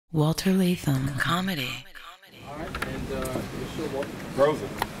Walter Latham comedy. All right, and your show, Rosa,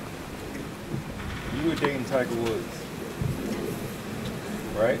 you were dating Tiger Woods,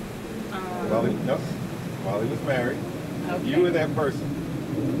 right? While he was married. Okay. You were that person,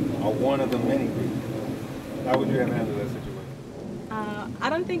 or one of the many people. How would you have handled that situation? I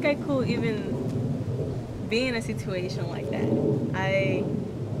don't think I could even be in a situation like that. I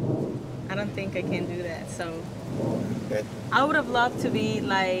don't think I can do that. So I would have loved to be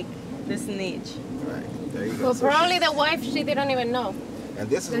like the snitch. Right. There you go. Well, So probably the wife, she didn't even know. And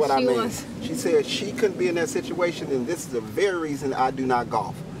this is that what I she mean. was. She said she couldn't be in that situation, and this is the very reason I do not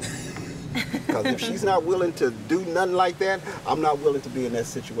golf. Because if she's not willing to do nothing like that, I'm not willing to be in that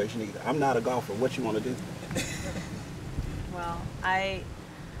situation either. I'm not a golfer. What you want to do? Well, I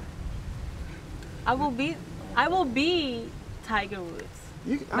will be Tiger Woods.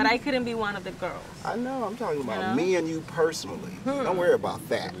 But I couldn't be one of the girls. I know. I'm talking about me and you personally. Don't worry about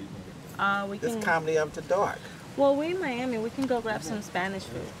that. This comedy after dark. Well, we're in Miami. We can go grab some Spanish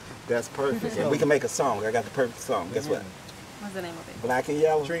food. That's perfect. And we can make a song. I got the perfect song. Guess what? What's the name of it? Black and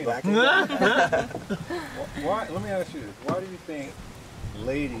Yellow. Black and Yellow. Why? Let me ask you this. Why do you think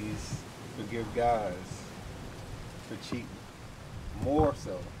ladies forgive guys for cheating more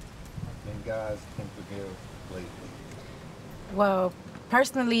so than guys can forgive ladies? Well,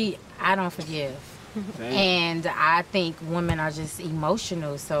 personally, I don't forgive. And I think women are just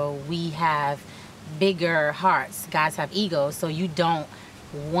emotional, so we have bigger hearts. Guys have egos, so you don't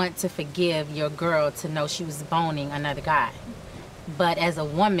want to forgive your girl to know she was boning another guy. But as a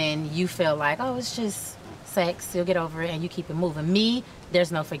woman, you feel like, oh, it's just sex, you'll get over it, and you keep it moving. Me,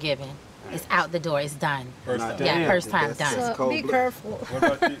 there's no forgiving. It's out the door, it's done. First time. Yeah, first time, done. So be careful. What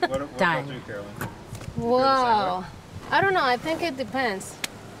about you? What about you, Carolyn? Wow. I don't know. I think it depends.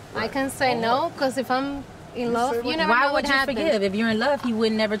 I can say no, because if I'm in love, you never Why know what would you happens. forgive? If you're in love, he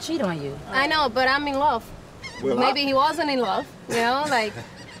would never cheat on you. I know, but I'm in love. Well, Maybe he wasn't in love, you know, like,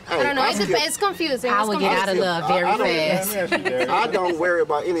 I don't know, it's confusing. I would get out of love very fast. I don't worry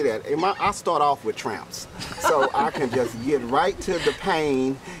about any of that. I start off with tramps. So I can just get right to the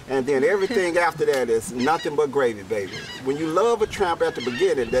pain, and then everything after that is nothing but gravy, baby. When you love a tramp at the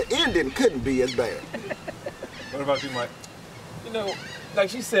beginning, the ending couldn't be as bad. What about you, Mike? You know,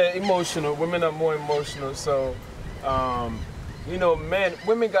 like she said, emotional. Women are more emotional, so, you know,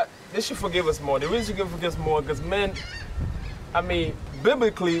 women they should forgive us more. They really should forgive us more, because men, I mean,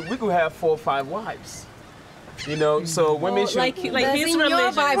 biblically, we could have 4 or 5 wives. You know, so women should... Like his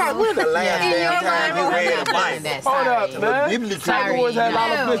religion. Right, when the last damn time you read the Bible? Hold up, man. Tiger Woods had a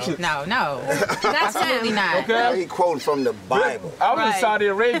lot of bitches. No. Absolutely not. Okay? He quoting from the Bible. I was in Saudi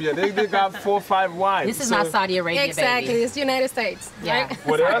Arabia. They got 4 or 5 wives. This is not Saudi Arabia, Exactly, baby. it's United States. Yeah. Right?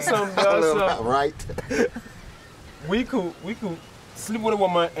 Well, there are some... Right? We could sleep with a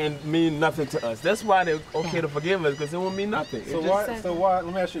woman and mean nothing to us. That's why they're okay to forgive us, because it won't mean nothing. So why?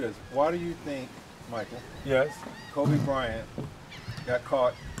 Let me ask you this. Why do you think, Michael, Yes. Kobe Bryant got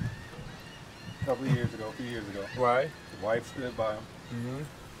caught a few years ago, Right. his wife stood by him.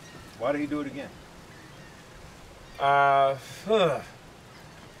 Why did he do it again?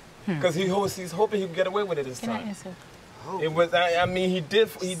 Because he's hoping he can get away with it this Can I time. answer? It was. I mean, he did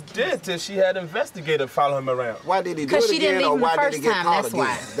till she had an investigator follow him around. Why did he do 'Cause it she didn't again, or leave him the why did first he get time, caught that's again?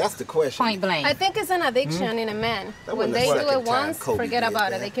 why. That's the question. Point blank. I think it's an addiction in a man. That When wasn't they the do second it time once, Kobe forget did about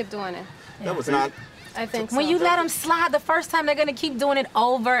that. it. They keep doing it. That was not... I think so. When you let them slide the first time, they're going to keep doing it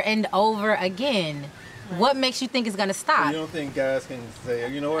over and over again. What makes you think it's going to stop? You don't think guys can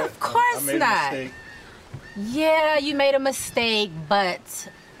say, you know what? Of course I made not. a mistake. Yeah, you made a mistake, but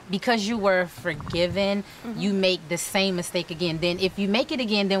because you were forgiven, you make the same mistake again. Then if you make it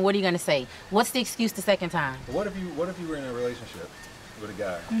again, then what are you going to say? What's the excuse the second time? But what if you were in a relationship with a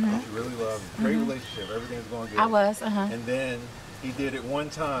guy that you really love, great relationship, everything's going good. I was, And then he did it one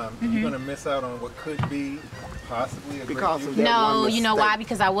time, you're going to miss out on what could be possibly a Because great of future. that No, one you know why? mistake.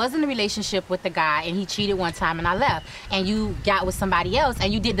 Because I was in a relationship with the guy and he cheated one time and I left. And you got with somebody else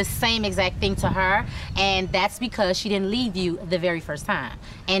and you did the same exact thing to her. And that's because she didn't leave you the very first time.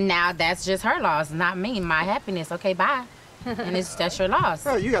 And now that's just her loss, not me. My happiness. Okay, bye. And that's your loss.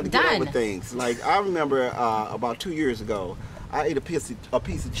 Well, you got to get Done. over things. Like, I remember about 2 years ago, I ate a piece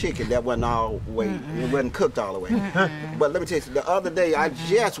of chicken that wasn't all the way, it wasn't cooked all the way. But let me tell you, the other day I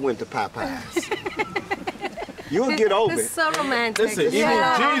just went to Popeyes. You'll get over It's it. so romantic. Listen, even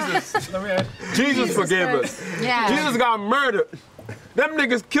Jesus, Let me ask Jesus forgave us. Yeah. Jesus got murdered. Them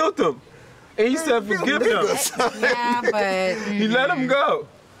niggas killed him, and he said, "Forgive them." Yeah, but He let him go.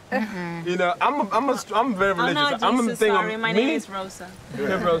 You know, I'm very religious. I'm not I'm Jesus, thinking sorry. My name is Rosa.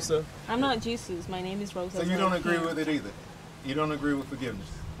 Yeah, Rosa. I'm not Jesus. My name is Rosa. So you don't agree with it either? You don't agree with forgiveness?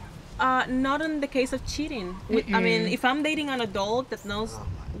 Not in the case of cheating. I mean, if I'm dating an adult that knows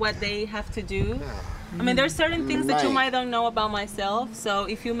what they have to do, I mean, there's certain things that you might don't know about myself. So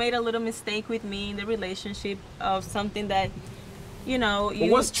if you made a little mistake with me in the relationship of something that, you know, But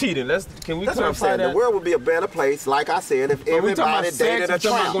what's cheating? Can we That's what I'm clarify saying. that? The world would be a better place, like I said, if Are we talking about everybody sex? dated a We talking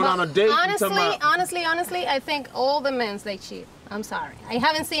about tramp. going on a date? We talking Honestly, about- honestly, I think all the men they cheat. I'm sorry. I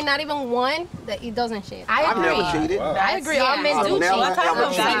haven't seen not even one that he doesn't cheat. I've never cheated. I agree. All men I've do never, cheat. ever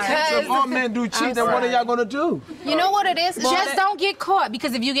cheated. So if all men do cheat, then what are y'all gonna do? You know what it is? Just don't get caught,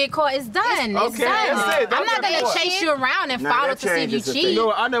 because if you get caught, it's done. It's Okay, done. that's it. Don't I'm not get gonna caught. chase you around and Nah, follow that to see if you changes the cheat. thing.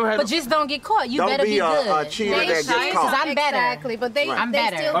 No, I never had. But just don't get caught. You Don't better be be good. a cheater that gets Because caught. I'm better. Exactly, but they I'm they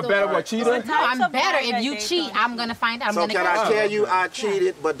better. still I'm do better it. what cheater? No, I'm of better. guys If that you date cheat, don't. I'm gonna find out. I'm So gonna can catch I you. tell you I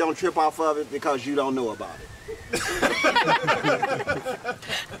cheated, but don't trip off of it because you don't know about it?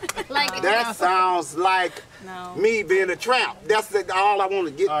 Like That sounds like No. me being a tramp. That's all I want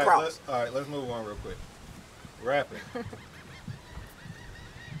to get All across. right, let's move on real quick. Rapping.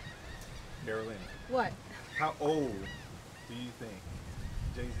 Carolina, what? how old do you think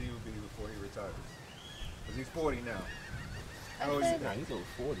Jay-Z would be before he retires? Because he's 40 now. How old is he now? He's over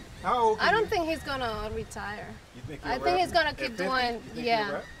 40. How old? I don't think he's gonna retire. You think I he'll think rap he's gonna at keep 50? doing- You think yeah.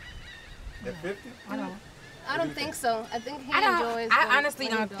 he'll rap? At 50? I don't think so. I think he I enjoys. I honestly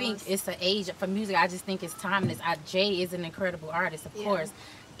what he don't think does. it's an age for music. I just think it's timeless. Jay is an incredible artist, of Yeah. course,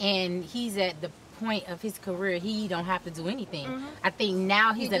 and he's at the point of his career he don't have to do anything. Mm-hmm. I think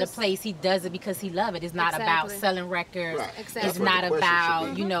now he's He at a just- place he does it because he loves it. It's not about Exactly. selling records. Right. Exactly. It's That's what not the question about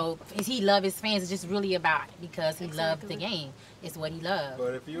should be. you know he love his fans. It's just really about because he loved the Exactly. game. It's what he loved.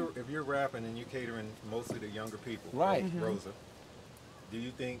 But if you're rapping and you're catering mostly to younger people, Right. like Rosa, do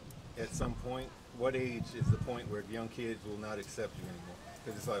you think at some point, what age is the point where young kids will not accept you anymore?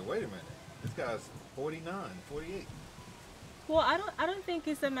 Because it's like, wait a minute, this guy's 49, 48. Well, I don't think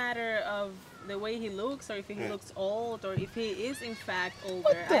it's a matter of the way he looks or if he looks old or if he is in fact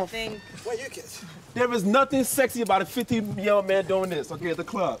older. I think Well, you can. There is nothing sexy about a 50-year-old man doing this, okay, at the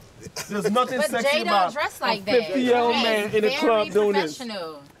club. There's nothing But sexy Jay about don't dress like a that. 50-year-old Jay man is in the very club doing this.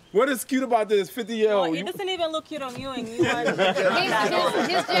 professional. What is cute about this 50-year-old? it doesn't even look cute on you and you are.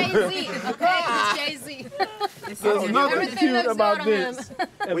 He's Jay-Z. Okay, he's Jay-Z. There's nothing Everything cute looks about good on this.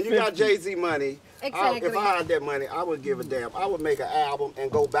 When you got Jay-Z money, Exactly. if I had that money, I would give a damn. I would make an album and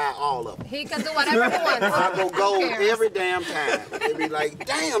go buy all of them. He can do whatever he wants. I go Who gold cares? every damn time. They'd be like,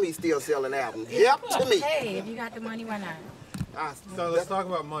 damn, he's still selling albums. Yep, to me. Hey, if you got the money, why not? So let's talk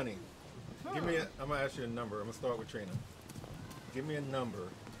about money. I'm gonna ask you a number. I'm gonna start with Trina. Give me a number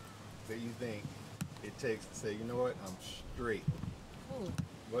that you think it takes to say, you know what, I'm straight. Ooh.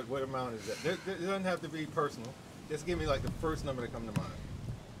 What amount is that? It doesn't have to be personal. Just give me like the first number that comes to mind.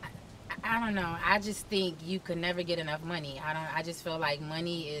 I don't know. I just think you could never get enough money. I just feel like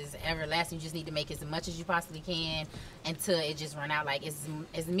money is everlasting. You just need to make as much as you possibly can until it just run out. Like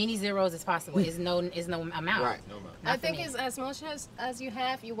as many zeros as possible. It's no amount. Right. No amount. I think it's as much as you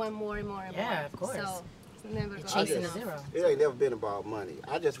have, you want more and more and more. Yeah, of course. So it's never You're gonna be chasing a enough. zero. It ain't never been about money.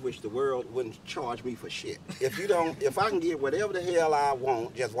 I just wish the world wouldn't charge me for shit. If I can get whatever the hell I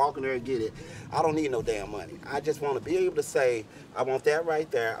want, just walk in there and get it, I don't need no damn money. I just want to be able to say, I want that right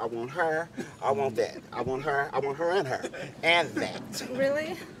there. I want her. I want that. I want her. I want her and her. And that.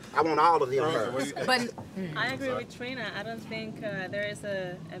 Really? I want all of them Rosa, her. what do you think? But I agree with Trina. I don't think there is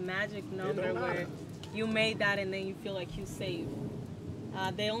a magic number don't where matter. you made that and then you feel like you saved.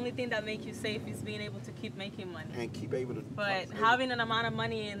 The only thing that makes you safe is being able to keep making money. And keep able to. But having an amount of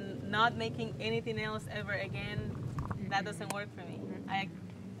money and not making anything else ever again, that doesn't work for me.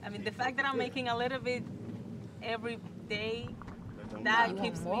 I mean, the fact that I'm making a little bit every day, that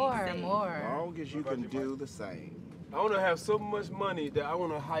keeps me more, safe. As more. long as you can do the same. I want to have so much money that I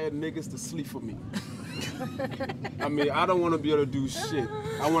want to hire niggas to sleep for me. I mean, I don't want to be able to do shit.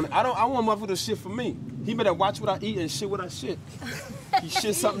 I want motherfucker to shit for me. He better watch what I eat and shit what I shit. He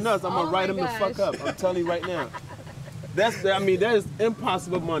shit something else, I'm gonna Oh write my him the fuck gosh. up. I'm telling you right now. That is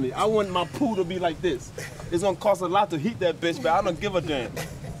impossible money. I want my pool to be like this. It's gonna cost a lot to heat that bitch, but I don't give a damn.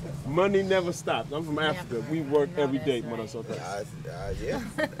 Money never stops. I'm from Africa. We work No, every day, that's right. motherfucker. Yeah.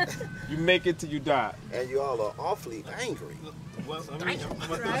 You make it till you die. And you all are awfully angry. Well, I'm gonna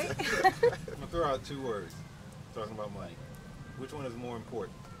throw out two words talking about money. Which one is more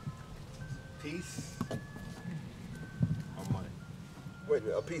important? Peace or money? Wait a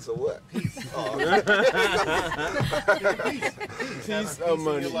minute, a piece of what? Peace or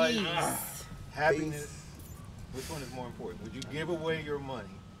money. Happiness. Which one is more important? Would you give away your money?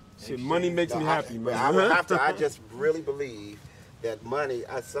 in Shit, money exchange- makes me happy, man. I would have to. I just really believe that money,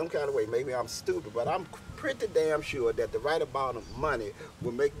 some kind of way, maybe I'm stupid, but I'm pretty damn sure that the right amount of money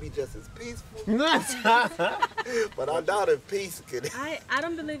will make me just as peaceful. But I doubt if peace could. I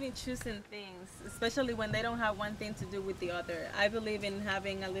don't believe in choosing things, especially when they don't have one thing to do with the other. I believe in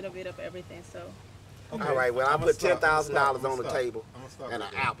having a little bit of everything. So. Okay. All right. Well, I put $10,000 on the table and an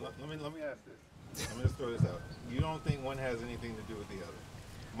apple. Let me ask this. Let me just throw this out. You don't think one has anything to do with the other?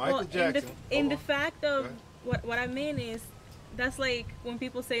 Michael Jackson. In the fact of what I mean is, that's like when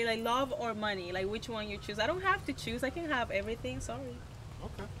people say like love or money, like which one you choose. I don't have to choose. I can have everything. Sorry.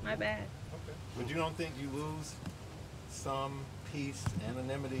 Okay. My bad. Okay. But you don't think you lose some peace,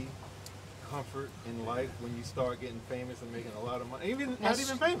 anonymity, comfort in life when you start getting famous and making a lot of money? Not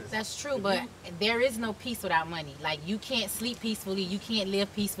even famous. That's true, but there is no peace without money. Like, you can't sleep peacefully, you can't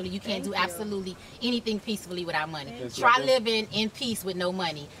live peacefully, you can't do absolutely anything peacefully without money. Try living in peace with no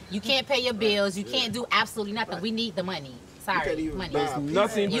money. You can't pay your bills, you can't do absolutely nothing. We need the money. Sorry, money. There's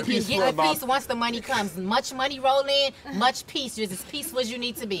nothing you can get a peace once the money comes. Much money roll in, much peace. You're as peaceful as you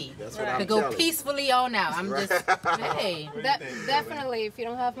need to be. That's what I'm go telling you. peacefully on out. I'm just, hey. Definitely, if you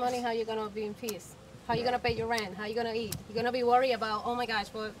don't have money, how you gonna be in peace? How you gonna pay your rent? How you gonna eat? You're gonna be worried about, oh my gosh,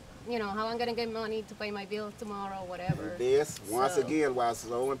 but how I'm gonna get money to pay my bills tomorrow, whatever. This, once again, why it's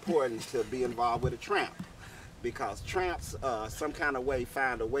so important to be involved with a tramp. Because tramps, some kind of way,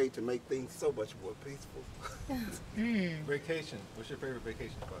 find a way to make things so much more peaceful. Vacation. What's your favorite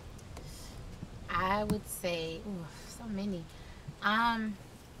vacation spot? I would say, so many.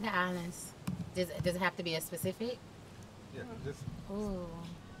 The islands. Does it have to be a specific? Yeah, just. Ooh.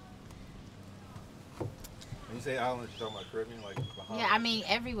 When you say islands, you're talking about Caribbean, like Bahamas? Yeah, I mean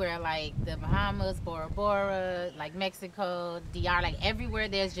everywhere, like the Bahamas, Bora Bora, like Mexico, DR, like everywhere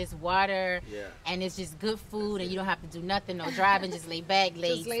there's just water, and it's just good food, and you don't have to do nothing, no driving, just lay back,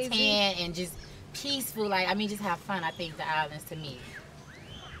 lay tan, and just peaceful. Like, I mean, just have fun. I think the islands to me.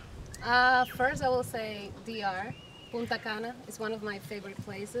 First, I will say DR, Punta Cana is one of my favorite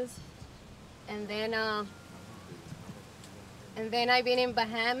places, and then I've been in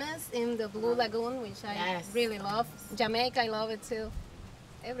Bahamas, in the Blue Lagoon, which I really love. Jamaica, I love it too.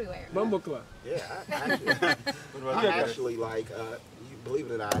 Everywhere. Bumble Club. Yeah, I actually like, you believe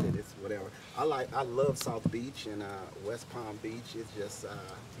it or not, it's whatever. I love South Beach and West Palm Beach. It's just,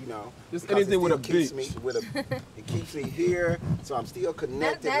 just anything with a beach. It keeps me here, so I'm still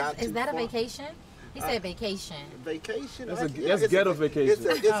connected. Is that a vacation? He said vacation. Vacation? That's ghetto vacation.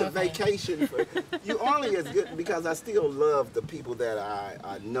 It's a vacation. You only as good because I still love the people that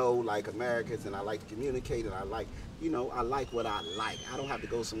I know, like Americans, and I like to communicate, and I like what I like. I don't have to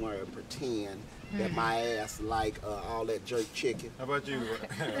go somewhere and pretend that my ass like all that jerk chicken. How about you?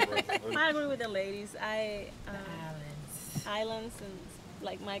 I agree with the ladies. Islands. Islands and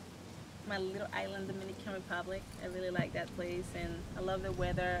like my little island, Dominican Republic. I really like that place, and I love the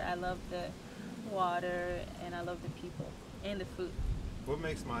weather. I love the water, and I love the people and the food. What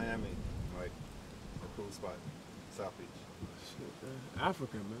makes Miami like a cool spot? South Beach.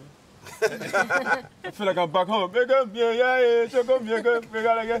 Africa, man. I feel like I'm back home.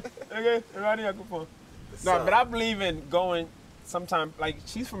 No, but I believe in going sometime. Like,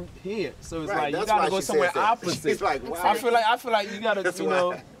 she's from here, so it's like you gotta go somewhere opposite. She's like, wow. I feel like you gotta,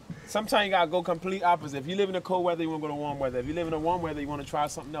 sometimes you gotta go complete opposite. If you live in the cold weather, you want to go to warm weather. If you live in the warm weather, you want to try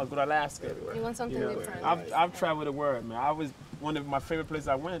something else. Go to Alaska. You want something different. I've traveled the world, man. One of my favorite places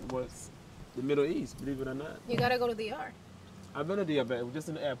I went was the Middle East. Believe it or not. You gotta go to DR. I've been to DR, but just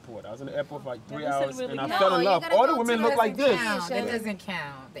in the airport. I was in the airport for like 3 hours, really and I count. fell in love. All the women look like this. That doesn't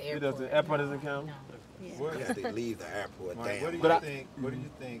count. The airport. The airport doesn't count. No. What, Yes, they leave the airport. Mike, Damn. what do you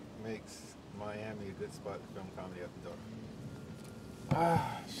think makes Miami a good spot to film comedy after dark?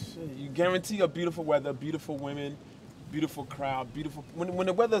 Shit. You guarantee a beautiful weather, beautiful women, beautiful crowd, beautiful. When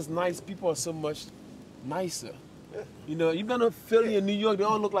the weather's nice, people are so much nicer. You've been to Philly and New York, they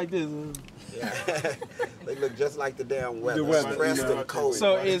all look like this. Yeah. They look just like the damn weather. The weather, Stressed and cold.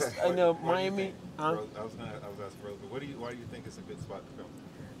 So it's Miami. I was asking Rose, but why do you think it's a good spot to film?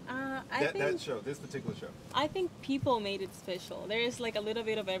 I think that show, this particular show. I think people made it special. There is like a little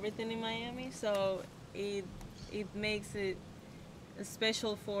bit of everything in Miami, so it makes it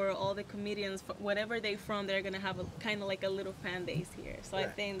special for all the comedians. Whatever they're from, they're gonna have a kind of like a little fan base here. So I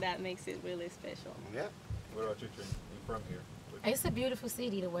think that makes it really special. Yeah. What about you, Trin? You're from here. It's a beautiful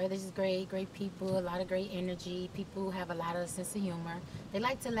city. The weather's just great people, a lot of great energy. People have a lot of sense of humor. They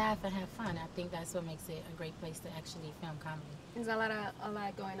like to laugh and have fun. I think that's what makes it a great place to actually film comedy. There's a lot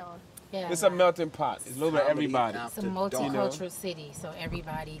going on. Yeah, it's a melting pot. It's a little bit everybody. It's a multicultural city, so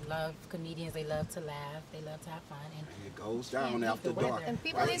everybody loves comedians. They love to laugh. They love to have fun. And it goes down after dark. And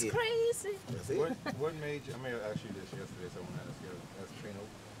people is crazy. What made you? I may have asked you this yesterday, so I want to ask Trina.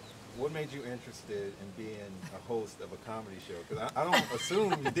 what made you interested in being a host of a comedy show? Because I don't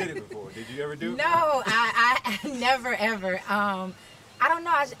assume you did it before. Did you ever do it? No, I never ever. I don't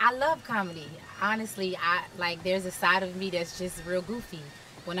know. I love comedy. Honestly, there's a side of me that's just real goofy.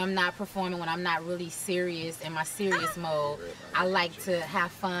 When I'm not performing, when I'm not really serious in my serious mode, I like to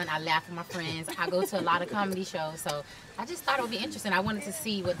have fun. I laugh with my friends. I go to a lot of comedy shows, so I just thought it would be interesting. I wanted to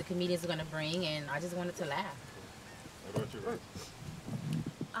see what the comedians are going to bring, and I just wanted to laugh. What about you, Ray?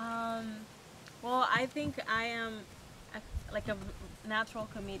 Well, I think I am like a natural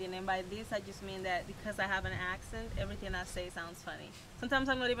comedian, and by this I just mean that because I have an accent, everything I say sounds funny. Sometimes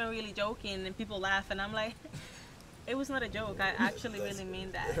I'm not even really joking, and people laugh, and I'm like, it was not a joke. I actually really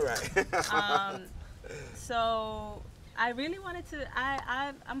mean that. Right. So I really wanted to.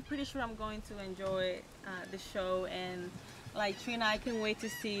 I'm pretty sure I'm going to enjoy the show, and like Trina, I can wait to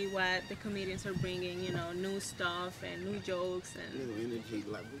see what the comedians are bringing. You know, new stuff and new jokes and New energy,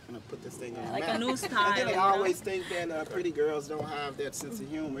 like we're gonna put this thing on the like map. a new style. And then they you know? always think that pretty girls don't have that sense of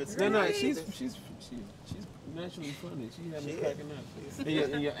humor. It's No, like, she's naturally funny. She had me cracking up.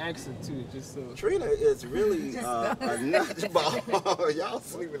 And your accent too, just so. Trina is really a nutball. Y'all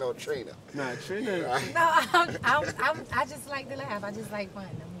sleeping on Trina. Nah, Trina. Right? No, I just like to laugh. I just like fun.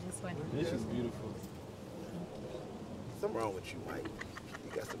 I'm just funny. This is beautiful. Something wrong with you, Mike.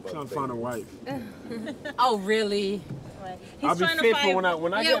 You got some Trying to find a wife. Oh, really? Right. I'll be faithful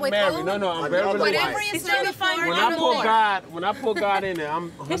when I get with married. all- No, I'm very Another religious. Whatever wife. you He's trying to stand find for, When one I put more. God in there,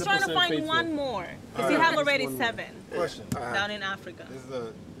 I'm 100% He's trying to find faithful. one more because he Alright. have already Just one 7 Question. down in Africa. This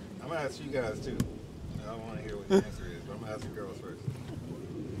is I'm gonna ask you guys too. I want to hear what the answer is, but I'm gonna ask the girls first.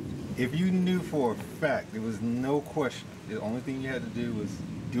 If you knew for a fact, there was no question, the only thing you had to do was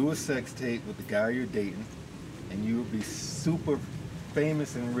do a sex tape with the guy you're dating, and you would be super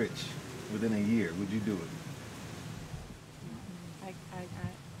famous and rich within a year, would you do it?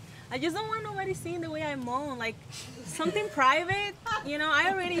 I just don't want nobody seeing the way I moan. Like something private, you know.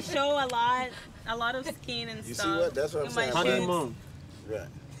 I already show a lot of skin and You stuff. see what? That's what I'm in my saying. How do you shirts. moan? Right.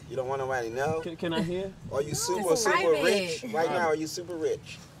 You don't want nobody to know? Can I hear? Are you super It's private. rich? Right now, are you super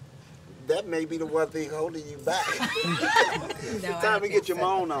rich? That may be the one thing holding you back. No, It's time to get your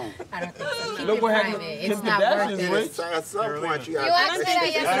moan on. I don't think so. Keep Look it what happened. private. Kim It's not Kardashian's worth rich. it. So at some point, you You have asked me that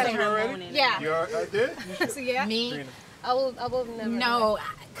That's yesterday. her moaning. Yeah. You are, I did? So yeah, Me? I will never. No,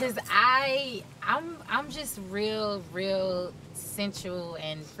 because I'm just real sensual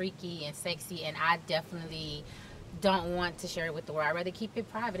and freaky and sexy, and I definitely don't want to share it with the world. I'd rather keep it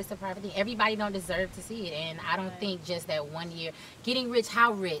private. It's a private thing. Everybody don't deserve to see it, and I don't think just that 1 year. Getting rich,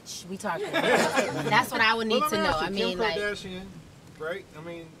 how rich we talking? That's what I would need to know. I mean, Kim like, Kardashian, right? I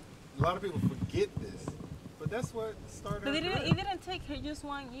mean, a lot of people forget this, but that's what started. But her it career. didn't take her just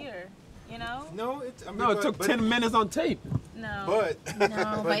 1 year, you know. No, it's. I mean, No, it took 10 minutes on tape. No. But no,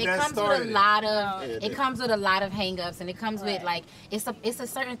 but but it that comes with started a lot of Yeah, it it did. comes with a lot of hang-ups, and it comes with Right. like it's a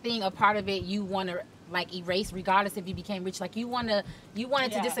certain thing, a part of it you want to like erase regardless if you became rich. Like you want it Yeah.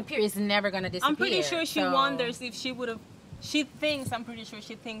 to disappear. It's never gonna disappear. I'm pretty sure she So- wonders if she would have. I'm pretty sure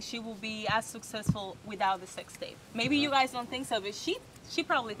she thinks she will be as successful without the sex tape. Maybe you guys don't think so, but she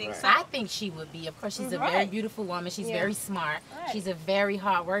probably thinks Right. I think she would be. Of course, she's a Right. very beautiful woman. She's Yeah. very smart. Right. She's a very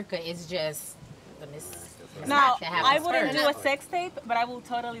hard worker. It's just the Now, that I happens wouldn't first. do a sex tape, but I will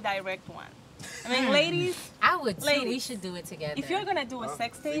totally direct one. I mean, ladies, I would too. We Ladies, should do it together. if you're gonna do a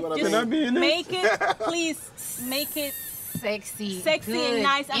sex tape, what I just mean? Can I be in this? make it, please, make it sexy, sexy good, and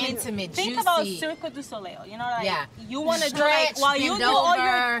nice. I mean, intimate, think juicy. about Cirque du Soleil. You know, like Yeah. you want to do like Stretch, while you bend do all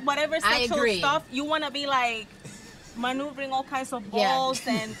your over. whatever I sexual agree. stuff, you want to be like maneuvering all kinds of Yeah. balls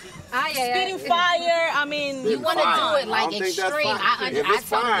and Ah, yeah, spitting fire. I mean, You want to Fire. do it like I don't think that's extreme. fine. If I it's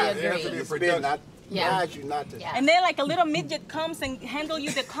fire, totally it has to agree. be It's been not Yeah. advise you not to. Yeah. and then like a little midget comes and handle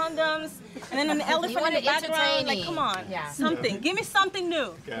you the condoms, and then an elephant in want the it background. Like, entertaining. come on, Yeah. something. Give me something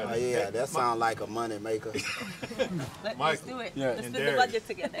new. Oh yeah, that sounds like a money maker. Let's Michael. do it. Yeah. Let's And put the Derek. budget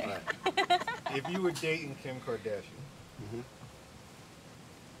together. If you were dating Kim Kardashian,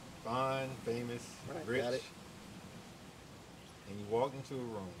 fine, famous, Right, rich, got it. and you walked into a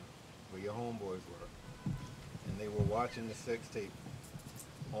room where your homeboys were, and they were watching the sex tape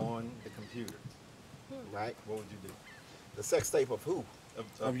on the computer, Right? what would you do? The sex tape of who?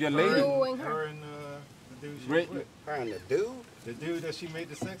 Of your her lady? You and, and her. her and the dude she was Rick- with. Her and the dude? The dude that she made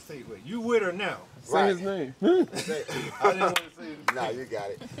the sex tape with. You with her now? Say Right. his name. I didn't want to say it. No, you got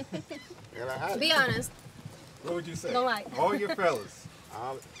it. And I had Be it. honest. What would you say? Don't lie. All your fellas,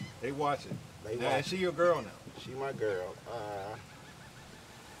 All- they watch it. They Now, watch is she your girl now? She my girl.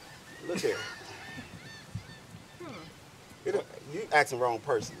 Look here. You asking the wrong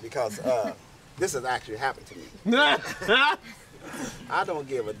person because this has actually happened to me. I don't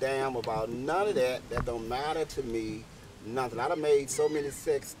give a damn about none of that. That don't matter to me. Nothing. I done made so many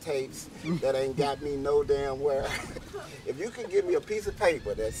sex tapes that ain't got me no damn where. If you could give me a piece of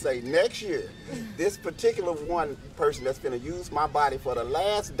paper that say next year, this particular one person that's gonna use my body for the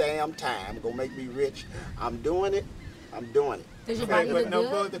last damn time, gonna make me rich, I'm doing it. I'm doing it. Does your Okay, body but look no,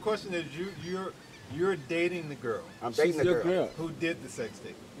 good? but the question is, you're dating the girl I'm dating the your girl. who did the sex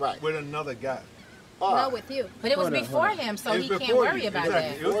tape Right. with another guy. Not with you. But it was Hold on, before hold on. him, so It's he can't before worry you. about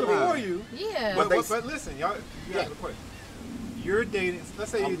Exactly. that. It was before you. Yeah. But listen, y'all, you have a question. You're dating, let's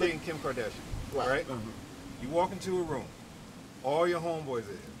say you're dating Kim Kardashian, right? You walk into a room, all your homeboys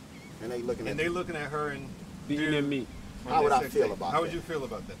are there, And they looking at and me. they looking at her and Eating their meat. How would I feel about How would that? you feel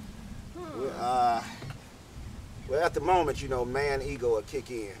about that? Well, at the moment, you know, man ego will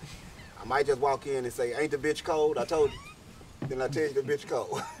kick in. I might just walk in and say, ain't the bitch cold? I told you. Then I tell you the bitch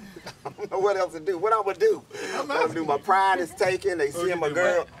cold. I don't know what else to do. What I would do? I'm gonna do. My pride is taken. They see my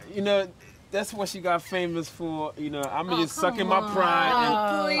girl. You know, that's what she got famous for. You know, I'm just come sucking my pride.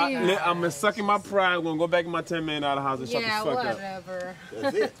 on. And I'm sucking my pride. I'm gonna go back in my 10 million house and shut Yeah, the fuck up. whatever.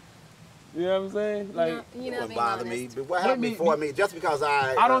 That's it. You know what I'm saying? Like, You know, It being wouldn't bother me. honest. But what happened before me, just because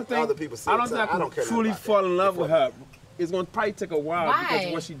I don't think other people say I don't think I I don't could care nothing truly about fall that. in love with Before her. It's gonna probably take a while Why? because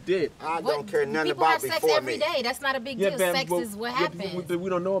of what she did. I don't care nothing People about have sex before every me. day. That's not a big deal. man, Sex but- is what yeah, happens. but we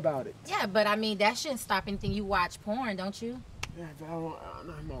don't know about it. Yeah, but I mean, that shouldn't stop anything. You watch porn, don't you? Yeah, but I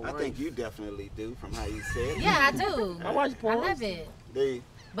don't know my I wife. think you definitely do, from how you said. Yeah, I do. I watch porn. I love it. They,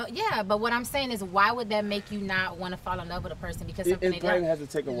 But yeah, but what I'm saying is, why would that make you not want to fall in love with a person because something It they probably done? has to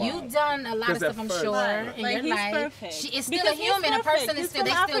take a while. You've done a lot of Because at stuff, I'm first- sure, Right. in Like, your he's life. perfect. She is still Because a he's human. A perfect. person is He's still, from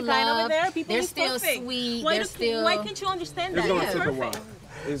they still Africa and over love. there, people They're he's still perfect. sweet. Why They're still. Why can't you understand It's that? gonna He's take a perfect.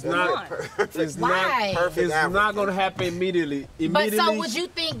 while. It's Come not. on. It's Why? not. Perfect It's average. not gonna happen immediately. But so would you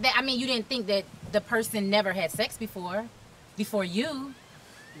think that? I mean, you didn't think that the person never had sex before you.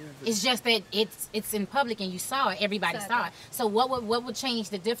 It's just that it's in public and you saw it. Everybody saw it. So what would change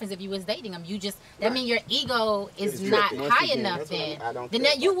the difference if you was dating them? You just that mean your ego is It's not tripping. high Once again, enough that's what then. I don't Then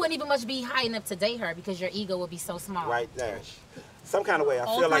care that you about wouldn't even much be high enough to date her because your ego would be so small. right there. Some kind of way, I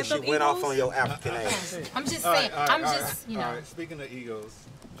All feel like types she of went off egos? on your African ass. I'm just All saying. right, I'm all just right, you know. all right. Speaking of egos,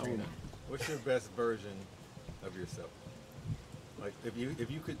 what's your best version of yourself? Like if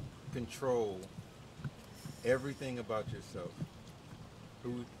you could control everything about yourself, who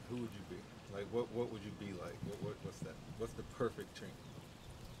would you be? Like what would you be like? What's that? What's the perfect trait?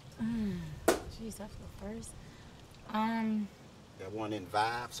 Jeez, I feel first. That one in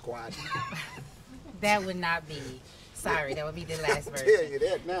Vibe Squad. That would not be. Sorry, that would be the last I tell version. you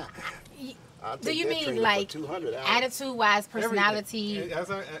that now. I'll Do take you that mean Trina for like 200 hours. attitude-wise, personality? Everything. As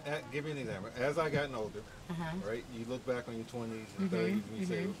I give you an example. As I gotten older, right? You look back on your 20s and 30s and you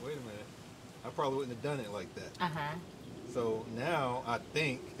say, wait a minute, I probably wouldn't have done it like that. So now I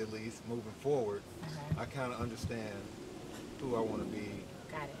think, at least moving forward, I kind of understand who I want to be,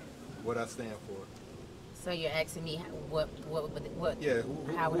 Got it. what I stand for. So you're asking me what? Yeah,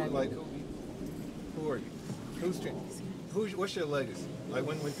 How would I be? who are you? What's your legacy? Like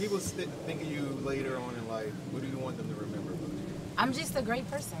when people think of you later on in life, what do you want them to remember about you? I'm just a great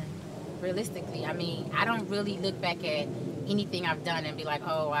person, realistically. I mean, I don't really look back at anything I've done and be like,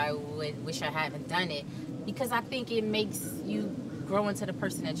 oh, I wish I hadn't done it. Because I think it makes you grow into the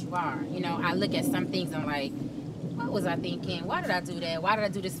person that you are. You know, I look at some things and I'm like, what was I thinking? Why did I do that? Why did I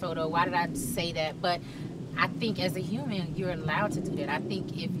do this photo? Why did I say that? But I think as a human, you're allowed to do that. I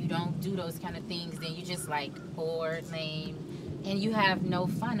think if you don't do those kind of things, then you just like bored, lame, and you have no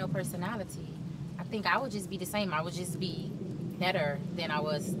fun, no personality. I think I would just be the same. I would just be better than I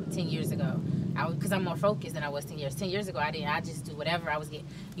was 10 years ago. Because I'm more focused than I was 10 years. 10 years ago, I just do whatever I was getting.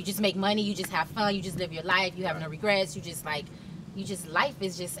 You just make money. You just have fun. You just live your life. You have no regrets. Life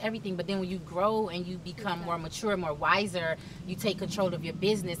is just everything. But then when you grow and you become more mature, more wiser, you take control of your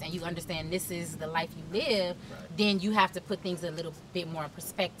business and you understand this is the life you live, then you have to put things a little bit more in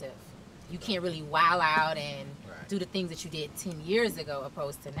perspective. You can't really wow out and do the things that you did 10 years ago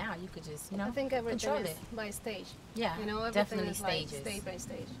opposed to now. You could just, I think everything control is it. by stage. Yeah, You know, everything definitely is like stages. stage by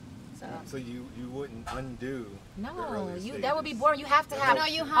stage. So you wouldn't undo the No, earlier that would be stages. boring. You have to have No,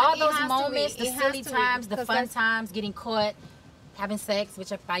 you all it those has to moments, be. the It silly has to be, times, the because fun that's- times, getting caught, having sex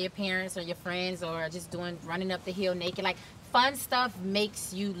by your parents or your friends, or just running up the hill naked. Like fun stuff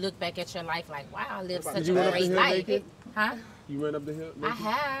makes you look back at your life like, wow, I lived such Did a you run up the great hill life. naked? Huh? You ran up the hill? I naked?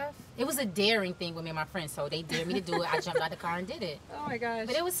 have. It was a daring thing with me and my friends, so they dared me to do it. I jumped out the car and did it. Oh my gosh.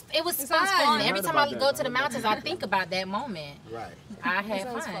 But it was sounds fun. fun. Every I heard time I about go that. to the mountains, I think about that moment. Right. I It had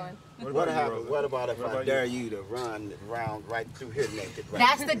sounds fun. fun. What happened? What about if What I about dare you to run around right through here naked? Right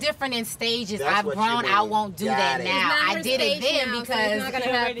That's here? the different in stages. That's I've what you grown. I mean. won't do Got that it. now. It's not I her did it stage then now, so because it's not gonna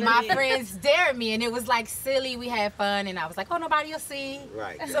happen. my friends dared me, and it was like silly. We had fun, and I was like, "Oh, nobody will see."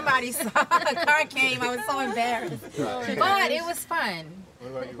 Right. Somebody saw. A car came. I was so embarrassed, Right. but it was fun. What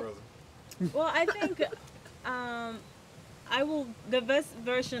about you, Rosa? Well, I think I will. The best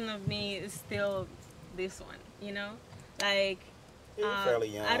version of me is still this one. You know, like You're fairly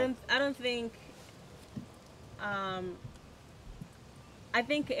young. I don't think. I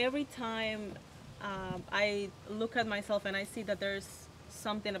think every time I look at myself and I see that there's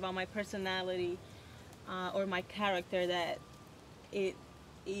something about my personality or my character that it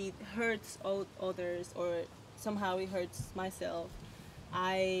hurts others or somehow it hurts myself,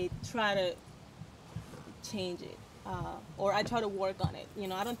 I try to change it or I try to work on it. You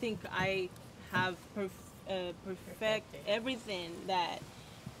know, I don't think I have perfect everything that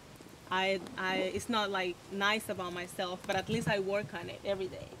I it's not like nice about myself, but at least I work on it every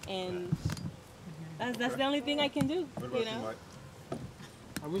day, and that's the only thing I can do. What about You you, know. Mike?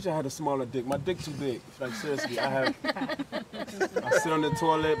 I wish I had a smaller dick. My dick too big. Like seriously, I sit on the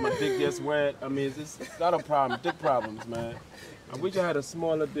toilet, my dick gets wet. I mean, it's a lot of problems, dick problems, man. I wish I had a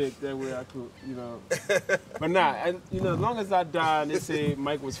smaller dick, that way I could, you know. But nah, you know, as long as I die and they say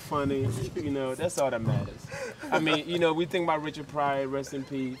Mike was funny, you know, that's all that matters. I mean, you know, we think about Richard Pryor, rest in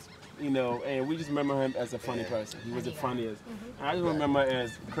peace, you know, and we just remember him as a funny person. He was the funniest. And I just remember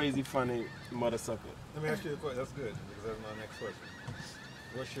as crazy funny mother sucker. Let me ask you a question. That's good, because that's my next question.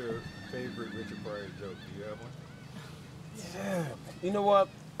 What's your favorite Richard Pryor joke? Do you have one? Yeah. You know what?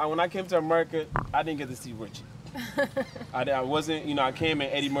 When I came to America, I didn't get to see Richie. I wasn't, you know, I came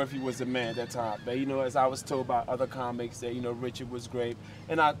and Eddie Murphy was the man at that time. But, you know, as I was told by other comics that, you know, Richard was great.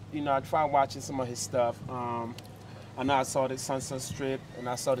 And I tried watching some of his stuff. I know I saw the Sunset Strip and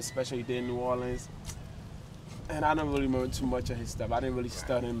I saw the special he did in New Orleans. And I don't really remember too much of his stuff. I didn't really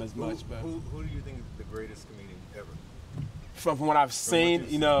study him as much. But Who do you think is the greatest comedian ever? from what I've seen,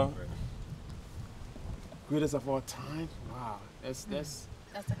 you've you know, right? greatest of all time? Wow. That's That's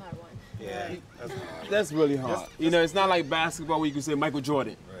a hard one. Yeah, that's hard. That's really hard. You know, it's not like basketball where you can say Michael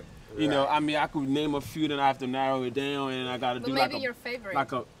Jordan. Right. You know, I mean, I could name a few, then I have to narrow it down, and I got to But do maybe like your favorite.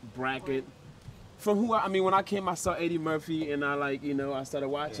 a bracket. From who I mean, when I came, I saw Eddie Murphy, and I I started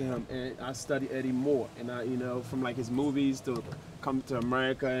watching him, and I studied Eddie more, and I, from like his movies to Come to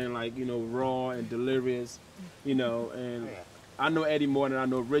America, and Raw and Delirious, and I know Eddie more than I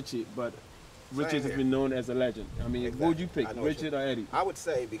know Richard, but Richard has been known as a legend. I mean, Exactly. who would you pick, I know Richard or Eddie? I would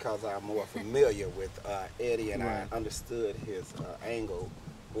say because I'm more familiar with Eddie and I understood his angle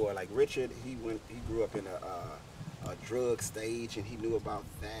more. Like Richard, he grew up in a drug stage and he knew about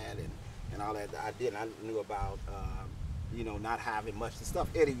that and all that. I didn't. I knew about not having much. The stuff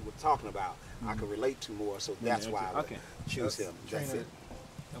Eddie was talking about, I could relate to more. So that's why I would choose him. That's it.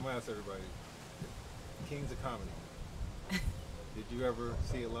 I'm gonna ask everybody. Kings of Comedy. Did you ever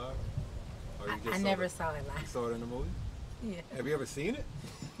see it live? Or you just I saw never it? saw it You live. saw it in the movie? Yeah. Have you ever seen it?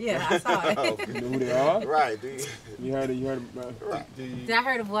 Yeah, I saw it. You know who they are? Right, dude. You heard it, Right. Do you, Did I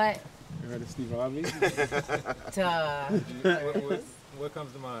heard of what? you heard of Steve Harvey? Duh. what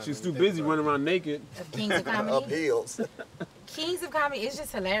comes to mind? She's when too you think busy about running around naked. Of Kings of Comedy. Up hills. Kings of Comedy is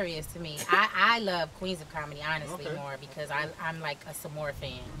just hilarious to me. I love Queens of Comedy honestly more because I'm like a Samore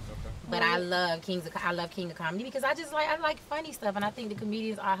fan. But I love King of Comedy because I like funny stuff and I think the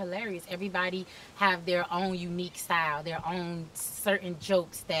comedians are hilarious. Everybody have their own unique style, their own certain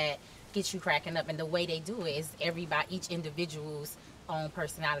jokes that get you cracking up, and the way they do it is each individual's own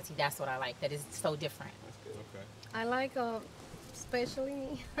personality. That's what I like. That is so different. Okay. I like,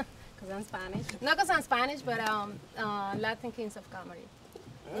 especially, because I'm Spanish. Not because I'm Spanish, but Latin Kings of Comedy.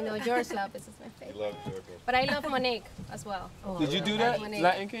 George Lopez is my You favorite. love Jericho. But I love Monique as well. Did you do that, Monique.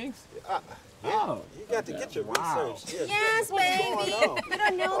 Latin Kings? Yeah, Oh. you got to get your Wow. research. Yes, baby. You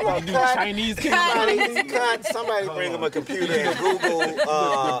don't know You that. do Chinese Kings? Somebody bring him a computer and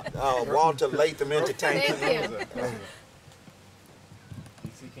Google Walter Latham Entertainment. Thank you.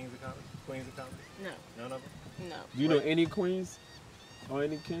 You see Kings of Comedy? Queens of Comedy? No, None of them? no. Do you know any queens or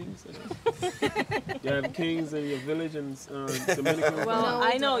any kings? You have kings in your village in Dominican? Well, No,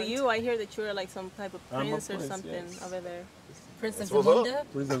 I we know don't. you. I hear that you're like some type of I'm a prince or prince, something yes. over there. Princess What's up? Belinda.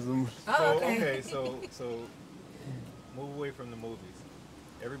 Princess Zuma. Oh, okay. Okay, so move away from the movies.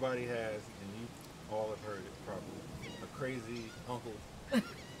 Everybody has, and you all have heard it probably, a crazy uncle.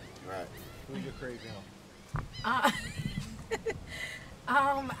 Right. Who's your crazy uncle?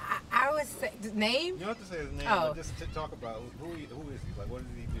 I would say name. You don't have to say his name, Oh. but just to talk about who is he? Like, what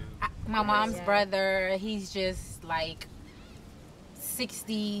does he do? My mom's Yeah. brother. He's just like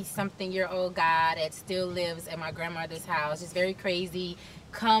 60-something-year-old guy that still lives at my grandmother's house, just very crazy,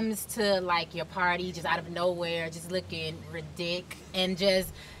 comes to like your party just out of nowhere, just looking ridiculous, and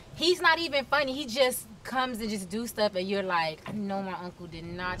just he's not even funny. He just comes and just do stuff, and you're like, I know my uncle did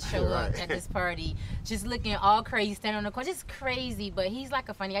not show up at this party, just looking all crazy, standing on the corner, just crazy. But he's like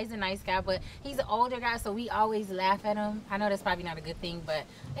a funny guy. He's a nice guy, but he's an older guy, so we always laugh at him. I know that's probably not a good thing, but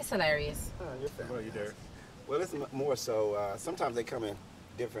it's hilarious. What about you, Derek? Well, it's more so, sometimes they come in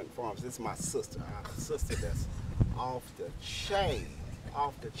different forms. This is my sister. I have a sister that's off the chain.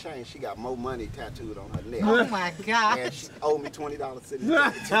 Off the chain. She got more money tattooed on her neck. Oh my God. And she owed me $20 sitting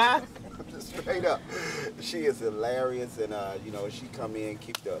there. Straight up. She is hilarious, and you know, she come in,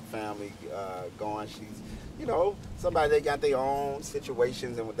 keep the family going. She's, you know, somebody, they got their own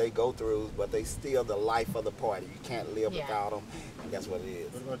situations and what they go through, but they still the life of the party. You can't live without them, and that's what it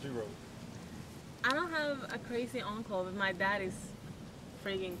is. What about you, Rose? I don't have a crazy uncle, but my dad is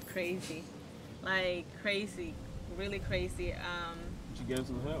freaking crazy. Like crazy, really crazy. She gave him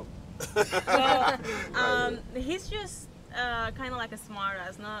some help. Well, he's just kind of like a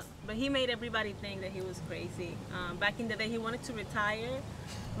smartass, but he made everybody think that he was crazy. Back in the day, he wanted to retire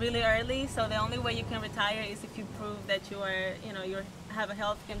really early, so the only way you can retire is if you prove that you are, you know, you have a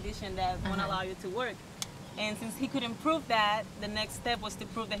health condition that won't allow you to work. And since he couldn't prove that, the next step was to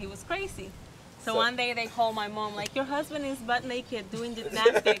prove that he was crazy. So one day they called my mom, like, your husband is butt naked doing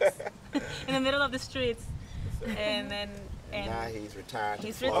gymnastics in the middle of the streets. And now he's retired.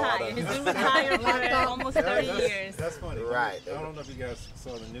 He's retired. He's been retired for almost 30 years. That's funny. Right. I don't know if you guys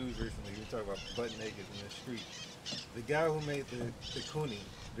saw the news recently. We were talking about butt naked in the street. The guy who made the Cooney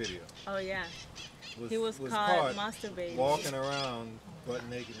video. Oh yeah. He was caught masturbating. Walking around butt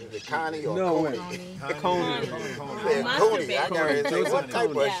naked in the street. Connie or No Coney? way. Coney. Coney. Yeah, Coney. I never heard say what type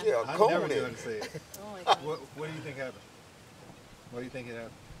of shit. I never Coney. knew how to say it. Oh my God. What do you think happened? What do you think it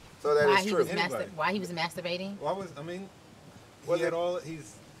happened? So that Why is he true. was why he was masturbating? Well,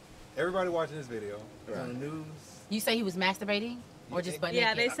 everybody watching this video. It's on the news. You say he was masturbating, or just butt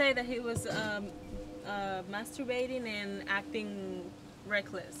Yeah, naked? they say that he was masturbating and acting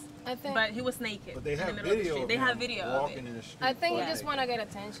reckless. I think. But he was naked. But they in the have middle of the video. street. Of They him have video of walking it. in the street. I think you butt just naked. want to get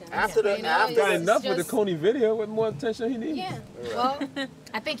attention. After the- You know, after- Got it's enough with the just- Coney video. What more attention he needs? Yeah. Well,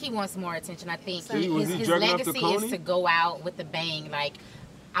 I think he wants more attention. I think So was he his jerking off to legacy Coney? is to go out with a bang. Like,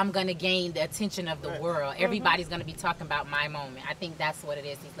 I'm gonna gain the attention of the world. Everybody's gonna be talking about my moment. I think that's what it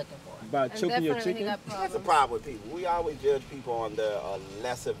is he's looking for. By and choking your definitely he chicken? got That's problems. the problem with people. We always judge people on the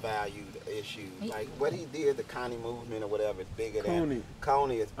lesser valued issues. Like what he did, the Coney movement or whatever, is bigger Coney. than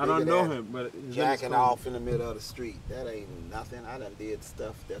Coney is bigger I don't know than him, but his name is jacking Coney. off in the middle of the street. That ain't nothing. I done did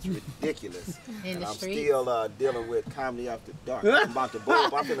stuff that's ridiculous. In and the I'm streets? still dealing with comedy after dark. I'm about to blow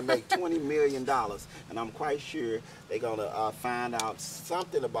up. I'm gonna make $20 million, and I'm quite sure they're gonna find out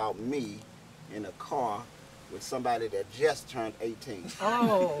something about me in a car with somebody that just turned 18.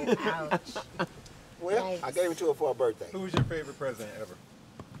 Oh, ouch. Well, Yikes. I gave it to her for her birthday. Who was your favorite president ever?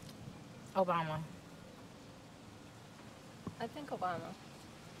 Obama. I think Obama.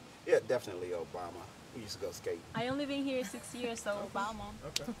 Yeah, definitely Obama. We used to go skate. I only been here 6 years, so Obama.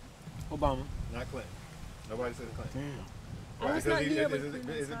 Okay. Obama. Not Clinton. Nobody said Clinton. I was Because not here, but is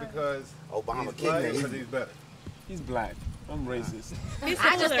Clinton it tried. because Obama he's kicked black or me. because he's better? He's black. I'm racist.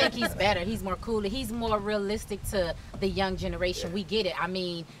 I just think he's better. He's more cooler. He's more realistic to the young generation. Yeah. We get it. I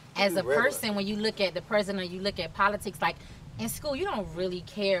mean, as a Regular. person, when you look at the president, you look at politics, like in school, you don't really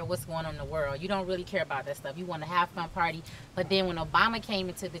care what's going on in the world. You don't really care about that stuff. You want to have fun, party. But then when Obama came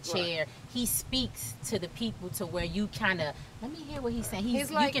into the chair, he speaks to the people to where you kind of, let me hear what he's saying.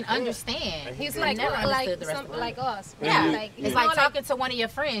 He's like- you can understand. He's You like never understood the rest some, of the like world. us. Yeah, Like, it's you like know, talking to one of your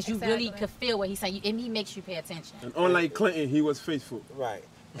friends. You really Exactly. could feel what he's saying, and he makes you pay attention. And unlike Clinton, he was faithful. Right.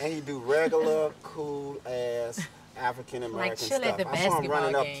 And he do regular, cool ass African American chill at stuff. the I saw him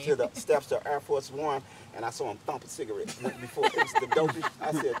running basketball up game. to the steps to Air Force One, and I saw him thump a cigarette before it was the dopest.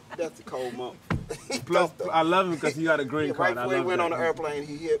 I said, that's the cold month. He Plus, thumped them. I love him because he got a green Yeah, card. right I before he love went that. on the airplane,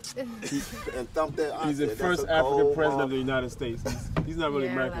 he hit and thumped that. I He's the said, that's first a African cold president of the month. United States. He's not really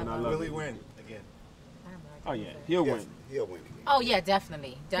Yeah, I American. I love love Will he him. win again? Oh yeah, he'll Yes, win. he'll win again. Oh yeah,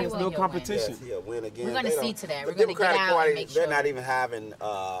 definitely. There's Definitely no he'll competition. Yes, he'll win again. We're gonna They see don't- today. The We're gonna Democratic get out Party, and make they're sure. not even having. His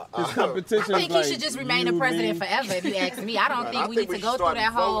I competition think is he like should just remain you, the president me. forever, if you ask me. I don't Right, think I we think need we to go should through start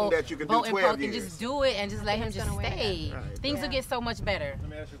that voting whole that you can do vote and 12 poke and years. just do it and just let him Who's just gonna win stay. it? Right. Things will Yeah. get so much better. Let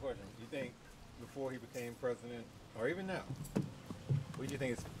me ask you a question. You think before he became president, or even now, what do you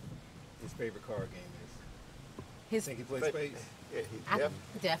think his favorite card game is? His, Think he plays But- spades? Yeah,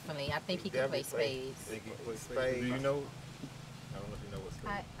 he Definitely. I think he can play definitely plays. spades. Think he plays Spades. spades? Do you know? I don't know if you know what spades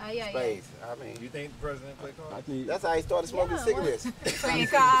Yeah. Space. I mean, You think the president play cards? I think that's how he started smoking Yeah, cigarettes. I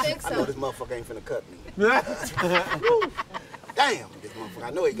think I know so. this motherfucker ain't finna cut me. Damn, this motherfucker. I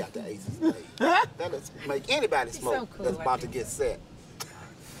know he got the aces. That'll make anybody smoke so cool, that's I about to think. get set.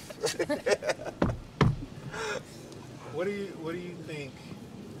 What do you think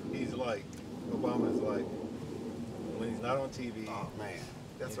he's like? Obama's like when he's not on TV. Oh man,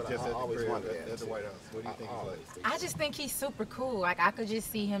 that's and what just I at the always crib, wondered. at the White House. What do you think he's like? I just think he's super cool. Like I could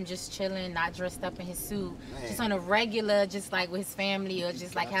just see him just chilling, not dressed up in his suit, Man. just on a regular, just like with his family or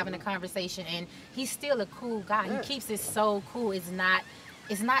just like having a conversation. And he's still a cool guy. Yeah. He keeps it so cool. It's not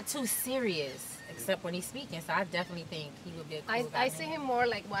too serious, except when he's speaking. So I definitely think he would be a cool guy. I see him more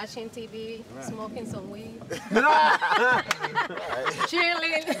like watching TV, smoking some weed,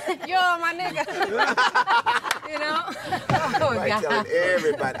 chilling. Yo, my nigga. You know? Oh Right, God. telling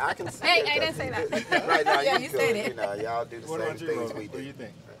everybody. I can see Hey, it, I didn't say that. Right now, Yeah, you you good. said it. You know, y'all do the What same about you, things Rose? we What do do. you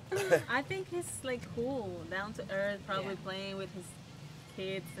think? I think he's like cool, down to earth, probably Yeah. playing with his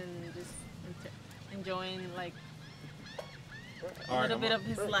kids and just enjoying like a All right, little bit of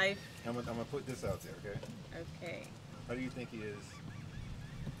his life. I'm gonna put this out there, okay? Okay. How do you think he is?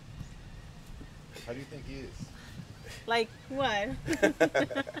 How do you think he is? Like what?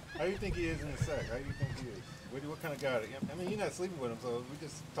 How do you think he is in the sack? How do you think he is? What kind of guy? I mean, you're not sleeping with him, so we're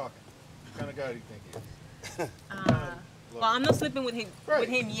just talking. What kind of guy do you think he is? Well, I'm not sleeping with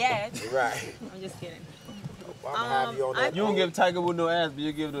him yet. Right. I'm just kidding. I'm gonna have you on that. you don't give Tiger Woods no ass, but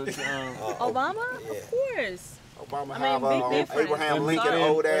you give the Obama? Yeah. Of course. Obama I mean, have big on difference. Abraham I'm Lincoln sorry.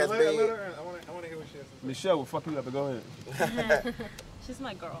 old ass Let bed. her, I want to hear what she has to say. Michelle will fuck you up. But go ahead. She's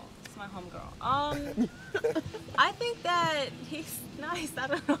my girl. She's my homegirl. I think that he's nice. I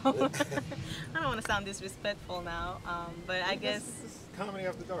don't know. I don't want to sound disrespectful now, but I guess It's comedy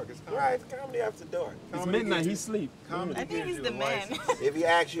after dark. It's comedy. Right, comedy after dark. It's Comedy midnight. gives He you- sleep. Comedy I think gives he's you the a man. license. If he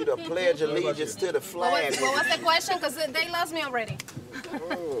asks you to pledge allegiance to the What flag, was the question? Because they lost me already.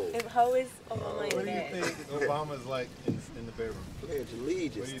 oh, How is Obama What in do you bed? think Obama's like in the bedroom? pledge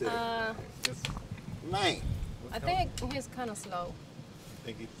allegiance What to do you the Just man. I think he's kind of slow.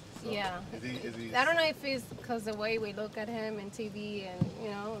 think he's Yeah. Is he? I don't know if it's because the way we look at him in TV and, you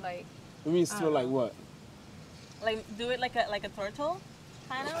know, like, You mean still like what? Like do it like a turtle,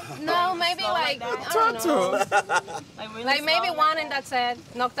 kind of. no, maybe Slow like, that? I don't know. Like, really Like maybe slow one like and that's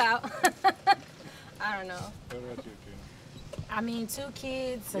it, knocked out. I don't know. What about you, Trina? I mean, 2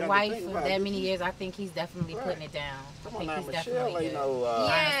 kids, You a got to wife think for about that it. many years. I think he's definitely Right. putting it down. I Come on think now, he's Michelle, definitely you good. know,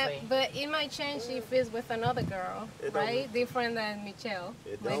 Yeah, honestly. but it might change if it's with another girl, It don't- right? Different than Michelle.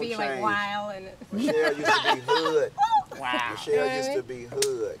 It don't Maybe like change. wild and Michelle used to be hood. Wow. Michelle You used know to what be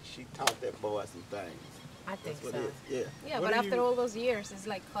hood. She taught that boy some things. I think That's what so. it is. Yeah. yeah, What but do after you- all those years, it's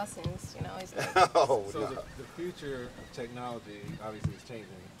like cousins, you know. It's like Oh So no. the future of technology obviously is changing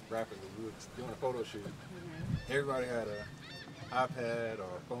rapidly. We were doing a photo shoot. Everybody had a iPad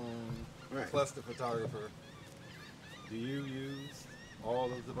or a phone, Right. plus the photographer. Do you use all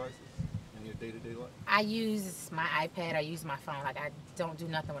those devices in your day-to-day life? I use my iPad. I use my phone. Like I don't do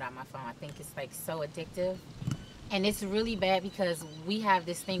nothing without my phone. I think it's like so addictive, and it's really bad because we have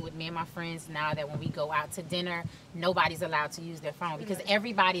this thing with me and my friends now that when we go out to dinner, nobody's allowed to use their phone because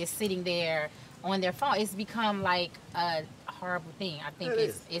everybody is sitting there on their phone. It's become like a horrible thing. I think It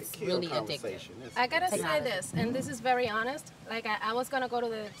it's is. it's It kill really addictive. conversation. It's- I gotta say Technology. this, and this is very honest. Like I was gonna go to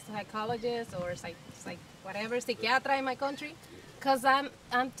the psychologist or whatever psychiatra in my country, cause I'm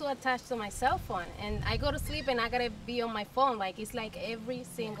too attached to my cell phone, and I go to sleep and I gotta be on my phone. Like it's like every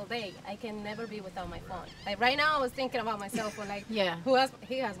single day. I can never be without my phone. Like right now, I was thinking about my cell phone. Like Yeah.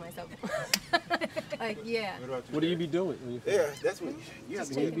 he has my cell phone. Like yeah, What about you? What do you be doing? When you Yeah, that's what you have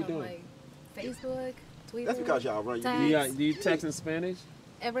just to you get. be checking on doing? my Facebook, Twitter. That's because y'all run your Text. do you text in Spanish?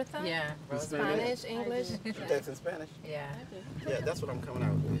 Everything. Yeah. Spanish, English. You text in Spanish? Yeah. Yeah, that's what I'm coming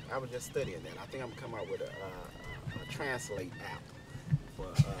out with. I was just studying that. I think I'm coming out with a translate app. For,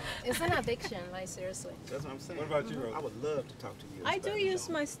 It's an addiction, like seriously. that's what I'm saying. What about you, Rose? I would love to talk to you. in I do Spanish use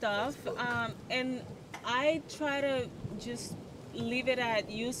on my stuff, and I try to just leave it at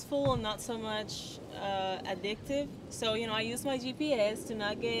useful and not so much addictive. So I use my GPS to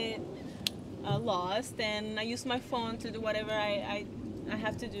not get lost, and I use my phone to do whatever I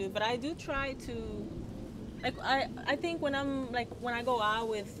have to do. But I do try to, like I think when I go out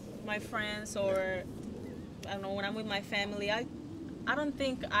with my friends or I don't know when I'm with my family, I don't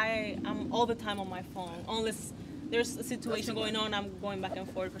think I'm all the time on my phone unless there's a situation going on. I'm going back and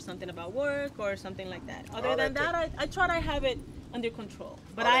forth for something about work or something like that. Other All than that that, I try to have it under control.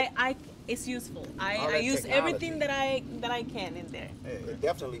 But All that- I it's useful. all I that use everything technology. that I can in there. It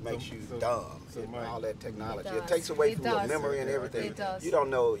definitely makes you dumb. so Mike- all that technology. It It does. takes away It from your does. memory and Yeah, everything. it does. You don't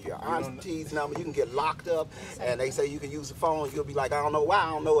know your don't- auntie's number. You can get locked up, and they say you can use the phone. You'll be like, I don't know why. I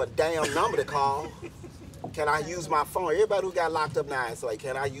don't know a damn number to call. Can I use my phone? Everybody who got locked up now, it's like,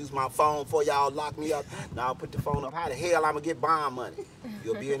 can I use my phone before y'all lock me up? Now I'll put the phone up. How the hell I'm gonna get bond money?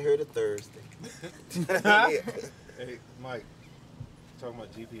 You'll be in here to Thursday. Hey, Mike, talking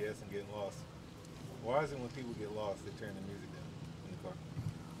about GPS and getting lost. Why is it when people get lost, they turn the music down in the car?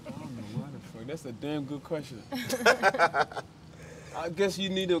 I don't know why the fuck. That's a damn good question. I guess you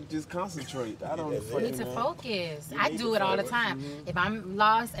need to just concentrate. I don't You You fucking need to know. focus. You I need do to it all the focus. time. If I'm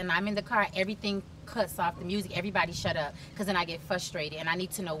lost and I'm in the car, everything cuts off the music. Everybody shut up, because then I get frustrated and I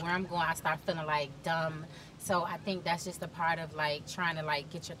need to know where I'm going. I start feeling like dumb. So I think that's just a part of like trying to like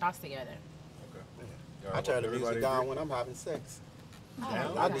get your thoughts together. Okay. I turn the Everybody music down agree? when I'm having sex.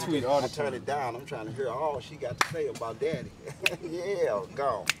 Down? I tweet all the turn it down. I'm trying to hear all she got to say about daddy. Yeah,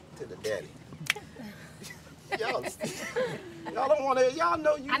 gone to the daddy. y'all don't want to. Y'all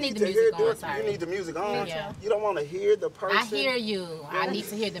know you I need need the to hear music on, the. sorry. You need the music on. Yeah. You don't want to hear the person. I hear you. I need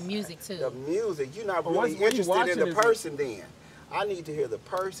to hear the music The too. music. You're not But really what you interested in watching the is person then. I need to hear the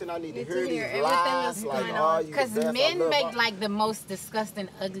person. I need to Need to hear hear these everything lies. that's Like, going oh, on. you the Because best. I men love make all- like the most disgusting,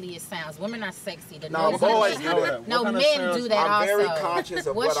 ugliest sounds. Women are sexy. The No, nose boys on do the- that. No, What kind of men sounds- do that I'm also. very conscious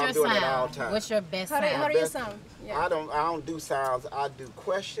of What's what I'm your doing sound? at all times. What's your best How do sound? you Best- sound? I don't do sounds. I do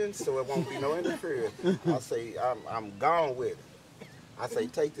questions, so it won't be no interference. I say I'm gone with it. I say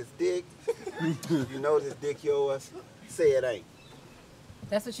take this dick. You know this dick yours. Say it ain't.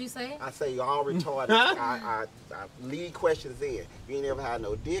 That's what you say? I say all retarded. I lead questions in. You ain't ever had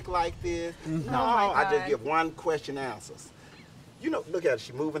no dick like this. No, I just God. give one question answers. You know, look at her.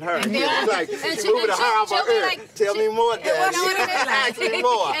 She moving her. And She's then- like and she she- moving her and arm she'll on be her. like- Tell me more, Daddy. Ask me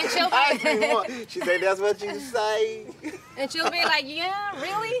more. And she'll be- Ask me more. She say that's what you say. And she'll be like, yeah,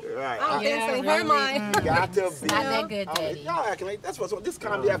 really? Right. I don't Yeah, think so. In her really. mind. Got to be. Not that good, Daddy. Y'all acting like that's what's this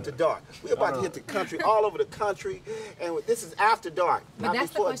comedy after dark. We're about to hit the country all over the country, and this is after dark, But not that's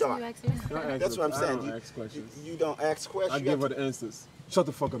the before question dark. you asked me. Don't ask That's the- what I'm I saying. don't ask questions. You don't ask questions. I You give her have the answers. Shut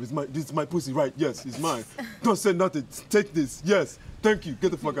the fuck up. This is my pussy, right? Yes, it's mine. Don't say nothing. Take this. Yes. Thank you.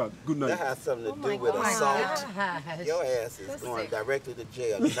 Get the fuck out. Good that night. has something to my do with God. assault. Gosh. Your ass is That's going sick. directly to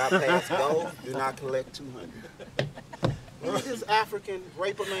jail. Do not pass go. Do not collect 200. Look at this African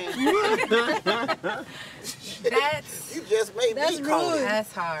raper man. That's You just made That's me call rude. it.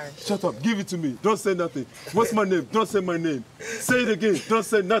 that's hard. Shut up. Give it to me. Don't say nothing. What's my name? Don't say my name. Say it again. Don't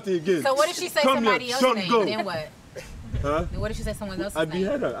say nothing again. So what if she say Come somebody here. else's Don't name? go. Then what? Huh? Then what if she say someone else's I name?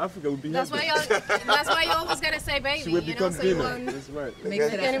 behead her. Africa will behead That's why her. that's why you always gotta say baby, She will you know, become so you dinner. won't That's right. Make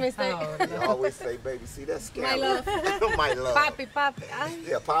it Any up. mistake. You always say, baby, see, that's scary. My love. My love. Papi, papi. Ay,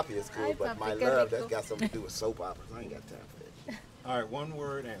 Yeah, Poppy is cool, Ay, but papi, my qué love, rico. that's got something to do with soap operas. I ain't got time for that. All right, one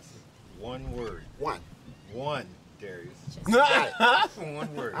word answer. One word. One. One, Darius. Got it.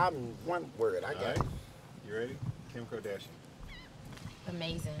 One word. I'm one word. I All got right. it. You ready? Kim Kardashian.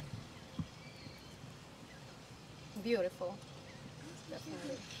 Amazing. beautiful.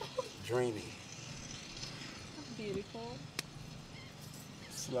 Definitely. Dreamy. Beautiful.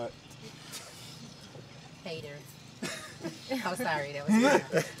 Slut. Hater. Oh, sorry, that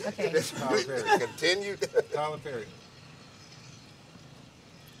was okay. Tyler Perry. Continue. Tyler Perry.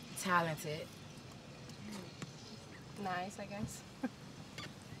 Talented. Nice, I guess.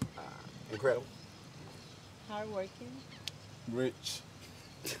 Incredible. Hardworking. Rich.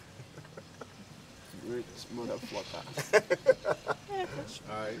 Rich motherfucker.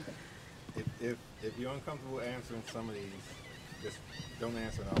 All right. If you're uncomfortable answering some of these, just don't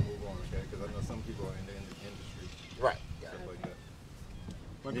answer and I'll move on, okay? Because I know some people are in the industry, Right. stuff like that.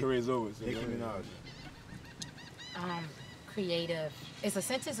 My career's over. So Nicki go ahead. Minaj. Creative. It's a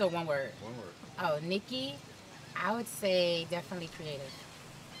sentence or one word? One word. Oh, Nikki, I would say definitely creative.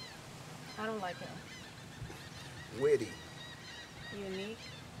 I don't like it. Witty. Unique.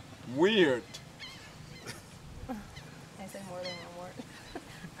 Weird. I say more than one word.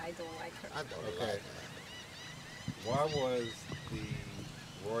 I don't like her. I don't Okay. like Why was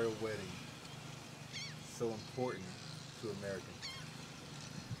the royal wedding so important to Americans?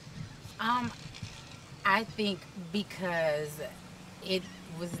 I think because it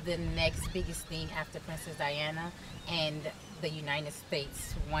was the next biggest thing after Princess Diana, and the United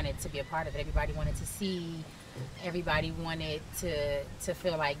States wanted to be a part of it. Everybody wanted to see. Everybody wanted to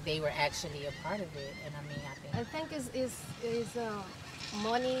feel like they were actually a part of it. And I mean, I I think think is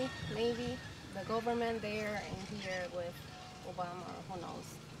money, maybe the government there and here with Obama. Who knows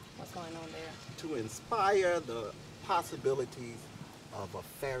what's going on there? to inspire the possibilities of a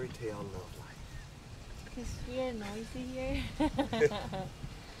fairy tale love life? Because we're noisy here.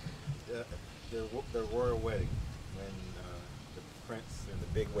 The royal wedding, when the prince and the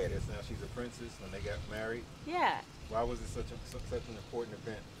big wedding. Now she's a princess. When they got married, Yeah. why was it such an important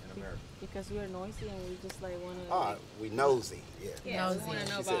event in America? Because we're noisy and we just like want to. Ah, we nosy. Yeah. Yeah, we Nosy. want to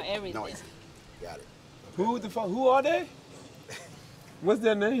know She about said everything. Noisy. Got it. Who are they? What's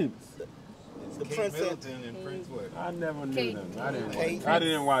their names? It's The Kate prince and- Middleton and Prince what? I never knew Kate. them. Kate. I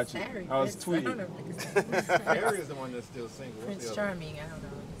didn't watch it. Harry, I was Prince, tweeting. I don't know. Harry is the one that's still single. What's Prince the other Charming, I don't know.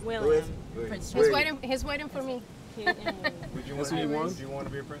 Who is? William. one? Prince He's Charming. waiting. He's waiting for me. Kate and William. Would you That's want? who you want? Would you want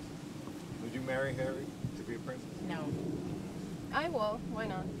to be a princess? Would you marry Harry to be a princess? No. I will. Why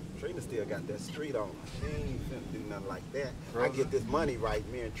not? Trina still got that street on her. She ain't finna do nothing like that. I Frozen? get this money right,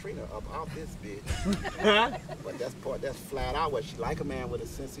 me and Trina up out this bitch. But that's flat out what she like a man with a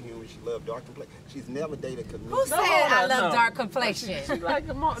sense of humor. She love dark complexion. She's never dated Who comedians. said I love no. dark complexion? She like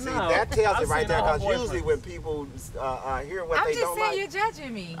them all. See, No. that tells I've it right seen there, all because usually boyfriends. when people hear what I'm they just don't saying like, you're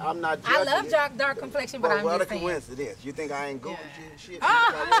judging me. I'm not I judging love you. dark complexion, but I'm what a just saying. coincidence. You think I ain't Googled Yeah. shit?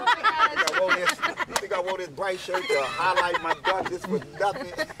 Oh, You think I wore this bright shirt to highlight my darkness with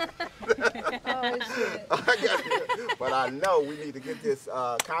nothing? Oh shit. But I know we need to get this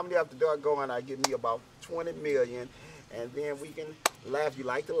Comedy After Dark going. I give me about 20 million, and then we can laugh. You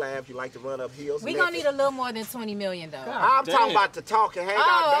like to laugh. You like to run up hills. We're going to need a little more than 20 million, though. I'm Damn. talking about to talk and hang Oh,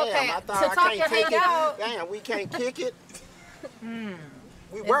 out. Damn, okay. I To thought talk I can't and take hang it. out. Damn, we can't kick it.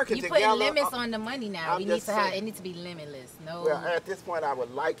 We working You together. putting limits on the money now. I'm We need just to have, saying. it needs to be limitless. No. Well, at this point, I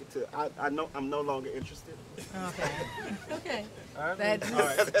would like it to. I know I'm no longer interested. Okay. Okay. All right.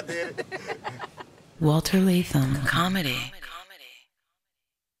 That's That did it. Walter Latham Comedy.